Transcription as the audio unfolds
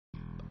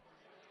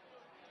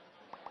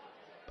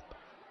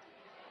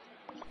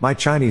My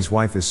Chinese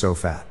wife is so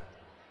fat.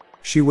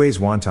 She weighs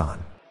wonton.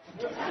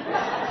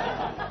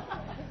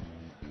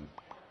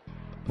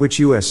 Which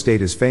US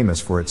state is famous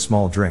for its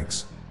small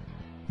drinks?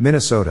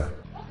 Minnesota.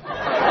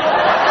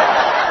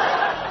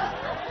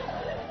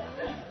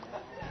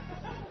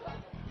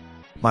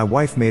 My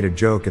wife made a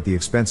joke at the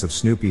expense of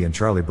Snoopy and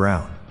Charlie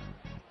Brown.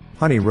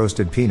 Honey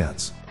roasted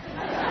peanuts.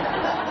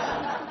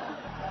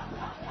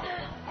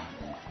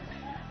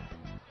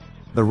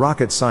 The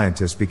rocket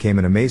scientist became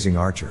an amazing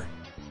archer.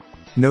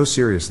 No,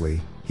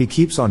 seriously, he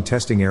keeps on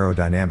testing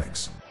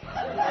aerodynamics.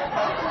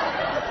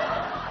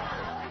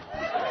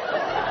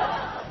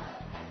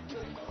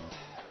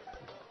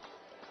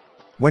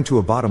 Went to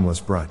a bottomless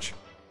brunch.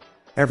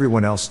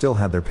 Everyone else still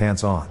had their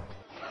pants on.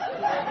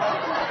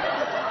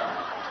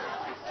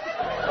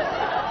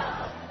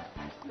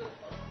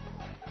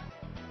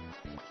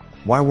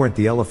 Why weren't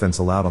the elephants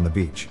allowed on the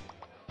beach?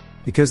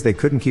 Because they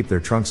couldn't keep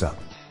their trunks up.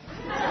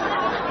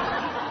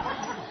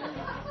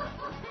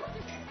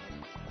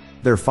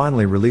 They're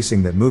finally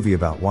releasing that movie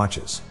about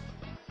watches.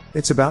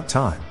 It's about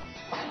time.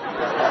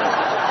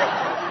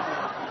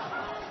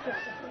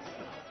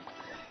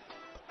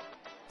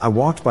 I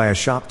walked by a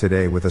shop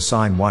today with a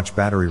sign, "Watch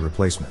battery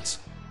replacements."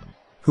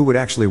 Who would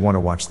actually want to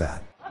watch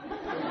that?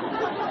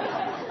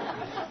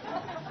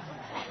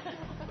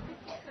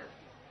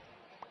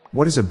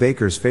 What is a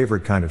baker's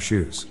favorite kind of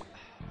shoes?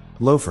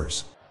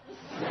 Loafers.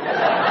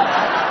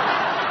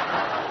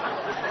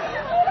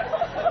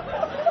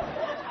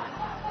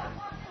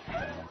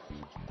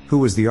 Who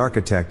was the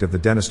architect of the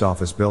dentist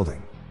office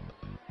building?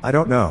 I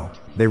don't know,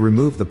 they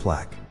removed the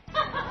plaque.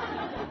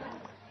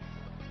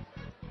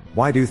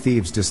 Why do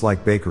thieves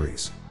dislike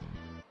bakeries?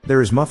 There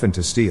is muffin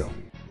to steal.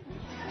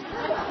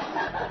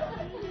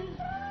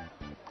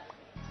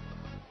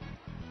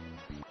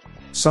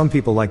 Some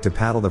people like to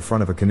paddle the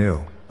front of a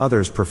canoe,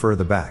 others prefer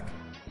the back.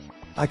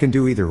 I can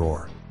do either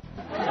or.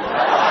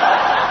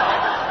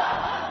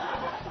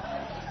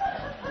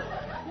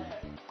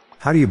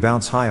 How do you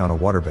bounce high on a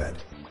waterbed?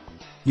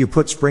 You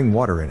put spring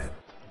water in it.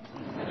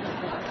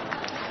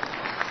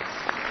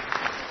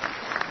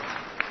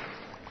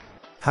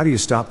 How do you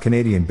stop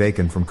Canadian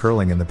bacon from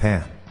curling in the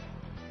pan?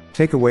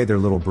 Take away their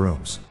little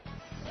brooms.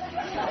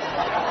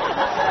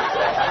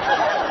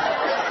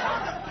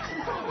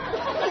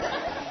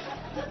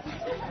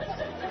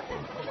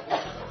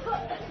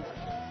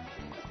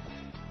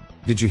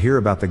 Did you hear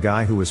about the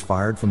guy who was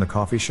fired from the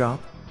coffee shop?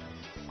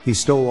 He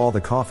stole all the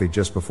coffee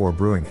just before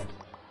brewing it.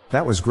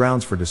 That was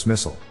grounds for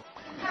dismissal.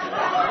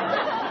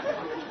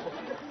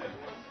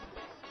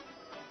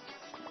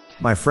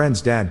 My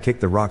friend's dad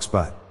kicked the rock's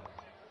butt.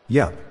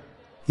 Yup.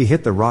 He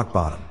hit the rock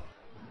bottom.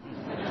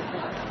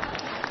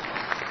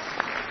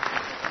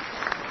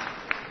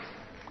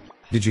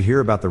 Did you hear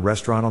about the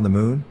restaurant on the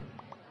moon?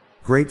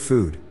 Great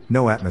food,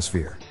 no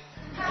atmosphere.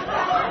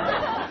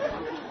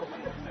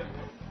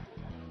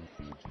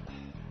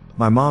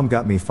 My mom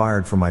got me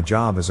fired from my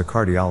job as a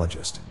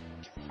cardiologist.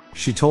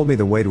 She told me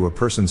the way to a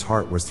person's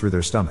heart was through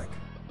their stomach.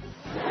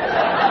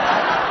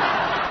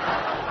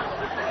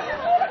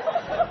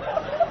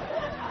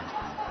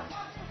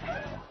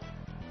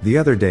 The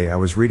other day I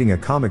was reading a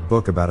comic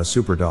book about a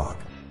super dog.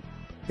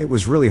 It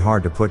was really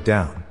hard to put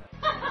down.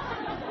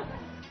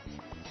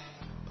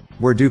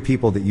 Where do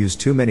people that use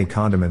too many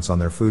condiments on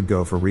their food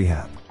go for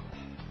rehab?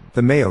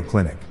 The Mayo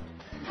Clinic.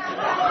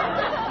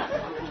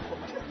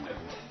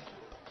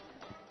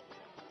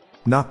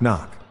 Knock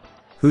knock.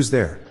 Who's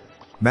there?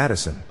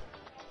 Madison.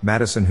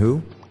 Madison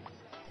who?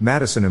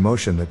 Madison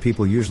emotion that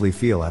people usually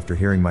feel after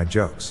hearing my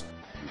jokes.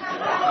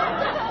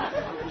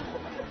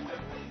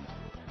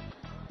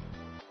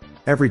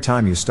 Every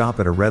time you stop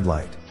at a red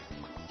light,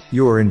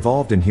 you are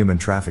involved in human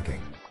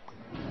trafficking.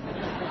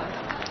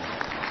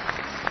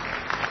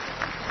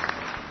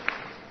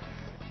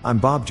 I'm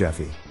Bob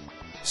Jeffy.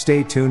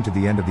 Stay tuned to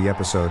the end of the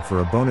episode for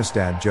a bonus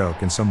dad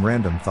joke and some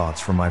random thoughts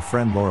from my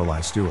friend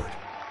Lorelei Stewart.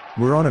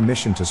 We're on a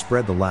mission to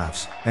spread the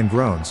laughs and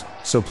groans,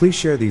 so please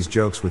share these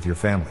jokes with your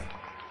family.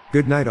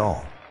 Good night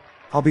all.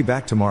 I'll be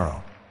back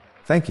tomorrow.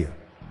 Thank you.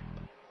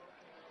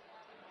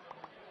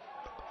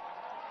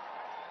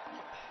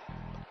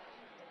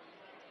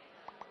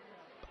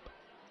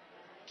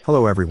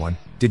 Hello everyone,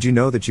 did you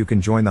know that you can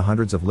join the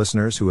hundreds of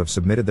listeners who have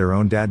submitted their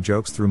own dad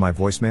jokes through my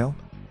voicemail?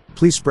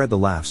 Please spread the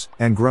laughs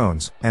and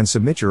groans and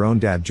submit your own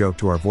dad joke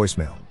to our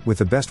voicemail, with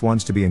the best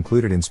ones to be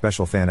included in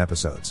special fan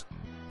episodes.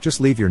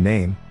 Just leave your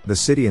name, the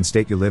city and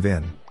state you live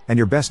in, and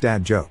your best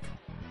dad joke.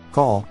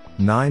 Call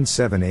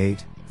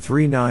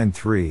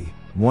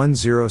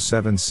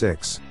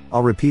 978-393-1076.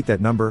 I'll repeat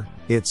that number,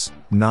 it's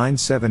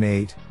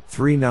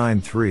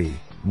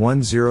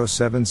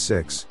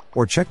 978-393-1076,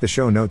 or check the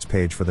show notes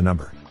page for the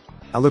number.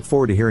 I look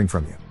forward to hearing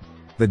from you.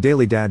 The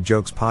Daily Dad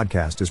Jokes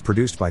podcast is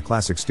produced by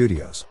Classic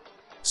Studios.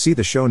 See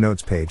the show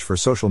notes page for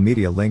social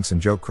media links and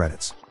joke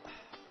credits.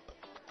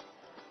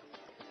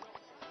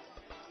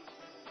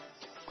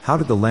 How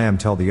did the lamb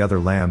tell the other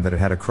lamb that it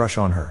had a crush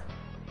on her?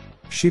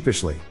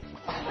 Sheepishly.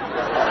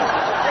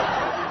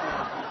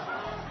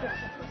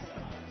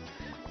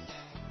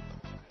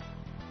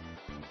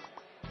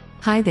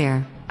 Hi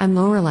there, I'm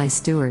Lorelei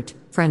Stewart,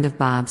 friend of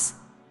Bob's.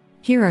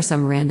 Here are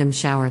some random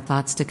shower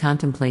thoughts to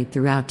contemplate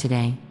throughout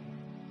today.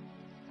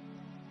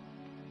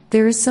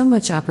 There is so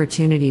much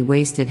opportunity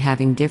wasted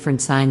having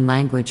different sign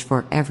language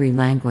for every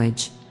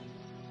language.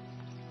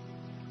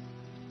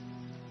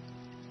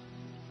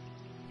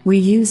 We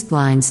use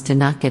blinds to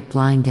not get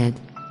blinded.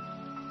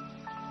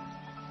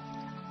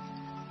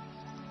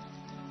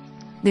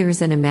 There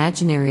is an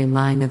imaginary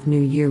line of New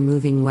Year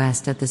moving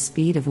west at the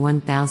speed of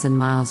 1,000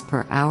 miles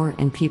per hour,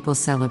 and people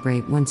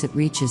celebrate once it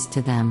reaches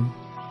to them.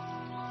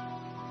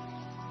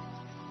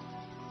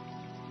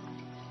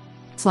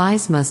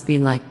 Flies must be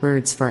like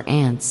birds for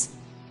ants.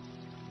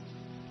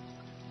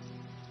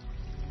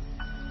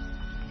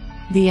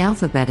 The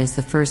alphabet is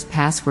the first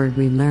password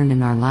we learn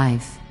in our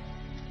life.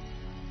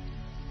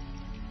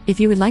 If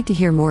you would like to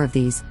hear more of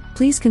these,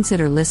 please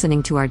consider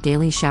listening to our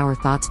Daily Shower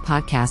Thoughts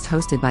podcast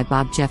hosted by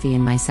Bob, Jeffy,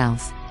 and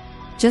myself.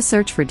 Just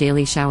search for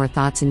Daily Shower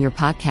Thoughts in your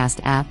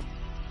podcast app.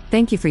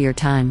 Thank you for your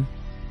time.